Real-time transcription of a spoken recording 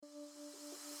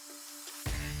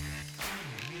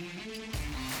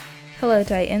Hello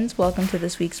Titans, welcome to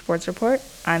this week's sports report.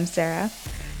 I'm Sarah.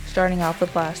 Starting off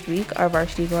with last week, our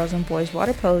varsity girls and boys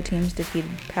water polo teams defeated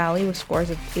Paly with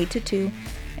scores of 8-2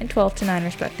 and 12-9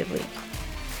 respectively.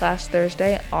 Last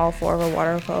Thursday, all four of our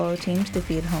water polo teams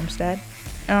defeated Homestead,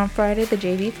 and on Friday the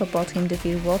JV football team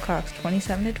defeated Wilcox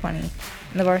 27-20, and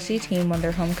the varsity team won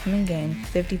their homecoming game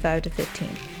 55-15.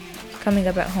 Coming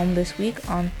up at home this week,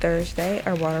 on Thursday,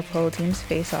 our water polo teams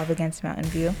face off against Mountain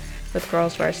View, with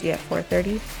Girls Varsity at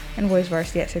 4:30 and Boys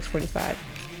Varsity at 6:45.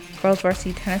 Girls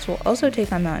Varsity Tennis will also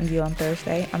take on Mountain View on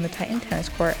Thursday on the Titan Tennis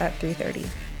Court at 3:30.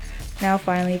 Now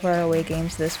finally for our away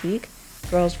games this week,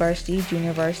 Girls Varsity,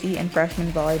 Junior Varsity, and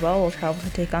Freshman Volleyball will travel to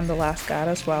take on the Los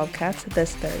Gatos Wildcats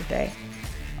this Thursday.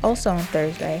 Also on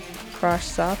Thursday, Frosh,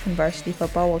 soph, and Varsity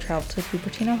Football will travel to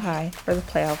Cupertino High for the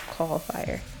playoff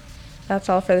qualifier. That's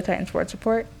all for the Titan Sports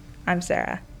Report. I'm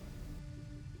Sarah.